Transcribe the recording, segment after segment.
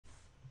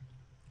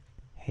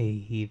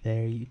Hey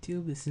there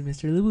YouTube, this is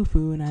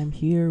Mr.Lubufu and I'm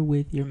here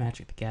with your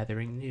Magic the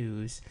Gathering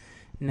news.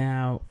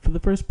 Now, for the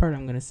first part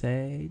I'm going to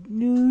say,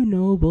 new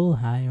noble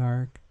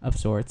hierarch of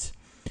sorts.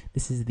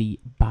 This is the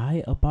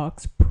buy a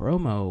box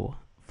promo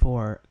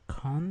for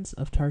Khans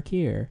of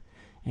Tarkir,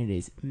 and it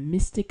is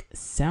Mystic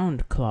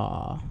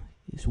Soundclaw.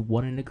 It's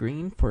 1 in a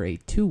green for a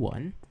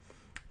 2/1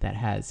 that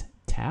has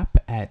tap,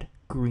 add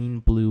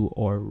green, blue,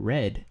 or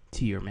red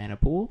to your mana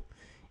pool.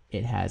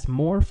 It has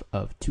morph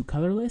of 2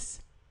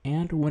 colorless,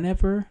 and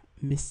whenever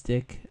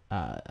Mystic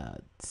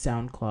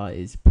Soundclaw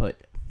is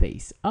put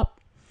face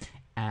up,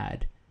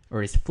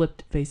 is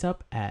flipped face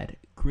up, add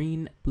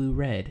green, blue,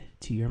 red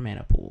to your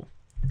mana pool.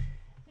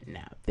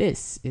 Now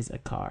this is a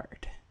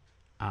card.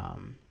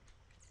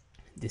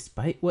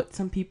 Despite what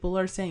some people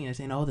are saying, they're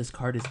saying, "Oh, this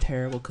card is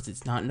terrible because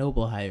it's not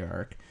Noble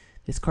Hierarch."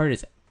 This card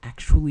is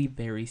actually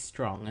very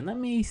strong, and let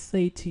me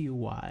say to you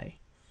why.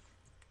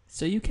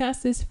 So you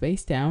cast this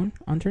face down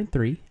on turn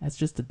 3 as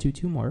just a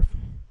 2/2 morph.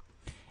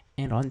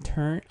 And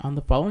on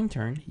the following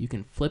turn, you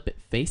can flip it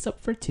face up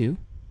for 2,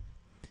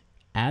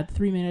 add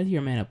 3 mana to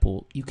your mana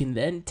pool. You can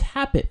then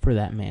tap it for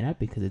that mana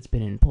because it's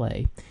been in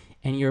play.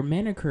 And your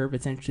mana curve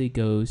essentially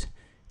goes,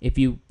 if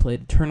you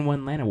played turn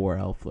 1 Llanowar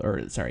Elf,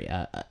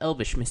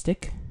 Elvish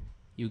Mystic,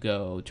 you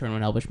go turn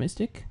 1 Elvish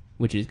Mystic,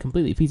 which is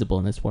completely feasible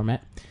in this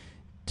format.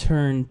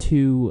 Turn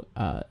 2,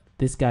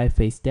 this guy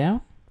face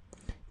down.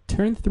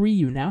 Turn 3,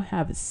 you now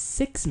have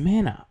 6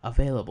 mana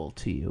available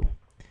to you.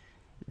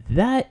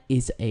 That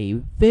is a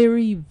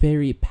very,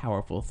 very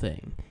powerful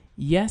thing.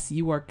 Yes,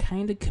 you are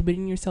kind of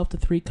committing yourself to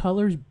 3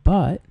 colors,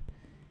 but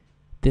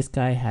this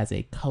guy has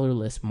a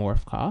colorless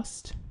morph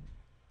cost.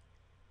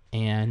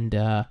 And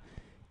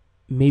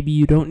maybe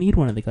you don't need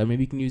one of the colors.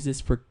 Maybe you can use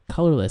this for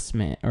colorless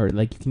mana, or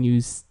like you can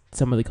use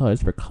some of the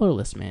colors for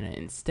colorless mana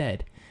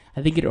instead.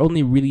 I think it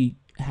only really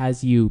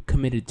has you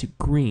committed to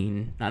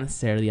green, not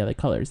necessarily the other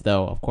colors,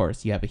 though, of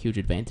course, you have a huge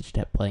advantage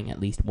to playing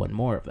at least one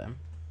more of them.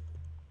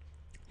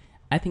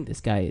 I think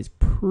this guy is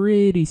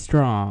pretty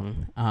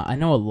strong. I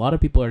know a lot of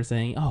people are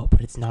saying, "Oh,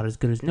 but it's not as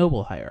good as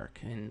Noble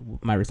Hierarch." And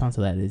my response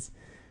to that is,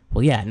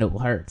 well, yeah, Noble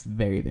Hierarch's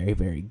very, very,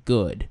 very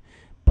good.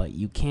 But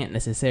you can't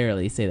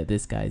necessarily say that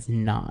this guy's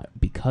not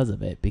because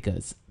of it,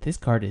 because this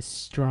card is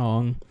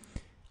strong.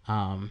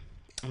 I'm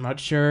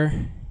not sure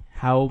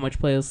how much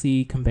play you'll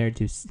see compared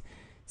to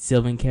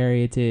Sylvan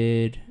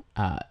Caryatid,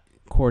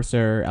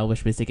 Courser,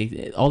 Elvish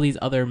Mystic, all these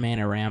other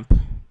mana ramp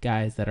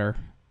guys that are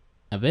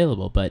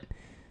available, but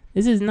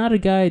this is not a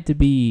guy to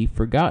be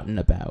forgotten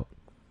about.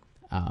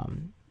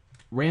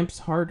 Ramps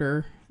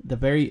harder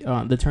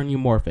the turn you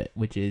morph it,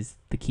 which is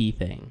the key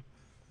thing.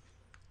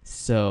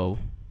 So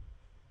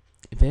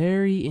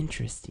very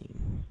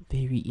interesting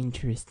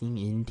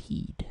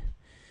indeed.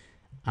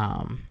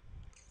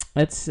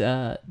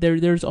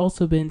 There's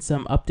also been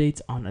some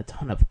updates on a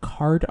ton of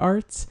card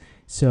arts.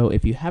 So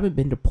if you haven't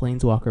been to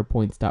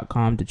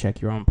planeswalkerpoints.com to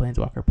check your own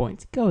Planeswalker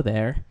points, go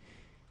there.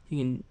 You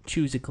can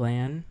choose a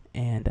clan,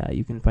 and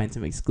you can find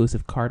some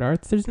exclusive card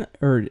arts. There's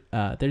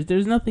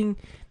nothing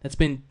that's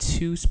been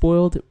too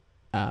spoiled.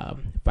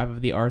 5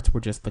 of the arts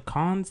were just the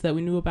Khans that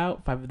we knew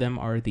about. 5 of them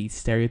are the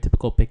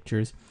stereotypical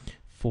pictures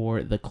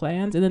for the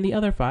clans, and then the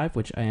other 5,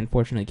 which I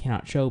unfortunately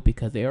cannot show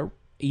because they are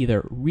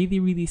either really,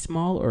 really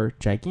small or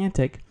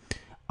gigantic,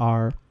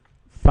 are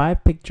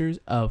 5 pictures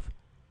of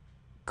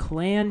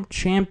clan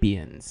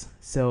champions.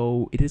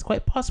 So it is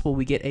quite possible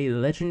we get a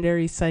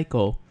legendary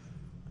cycle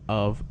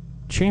of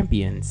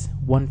champions,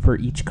 1 for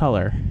each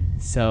color.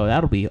 So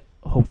that'll be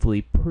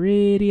hopefully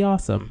pretty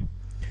awesome.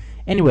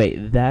 Anyway,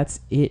 that's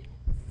it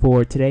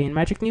for today in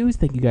Magic News.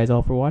 Thank you guys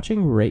all for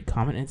watching. Rate,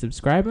 comment, and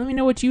subscribe. Let me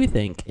know what you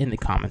think in the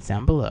comments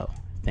down below.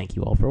 Thank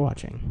you all for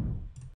watching.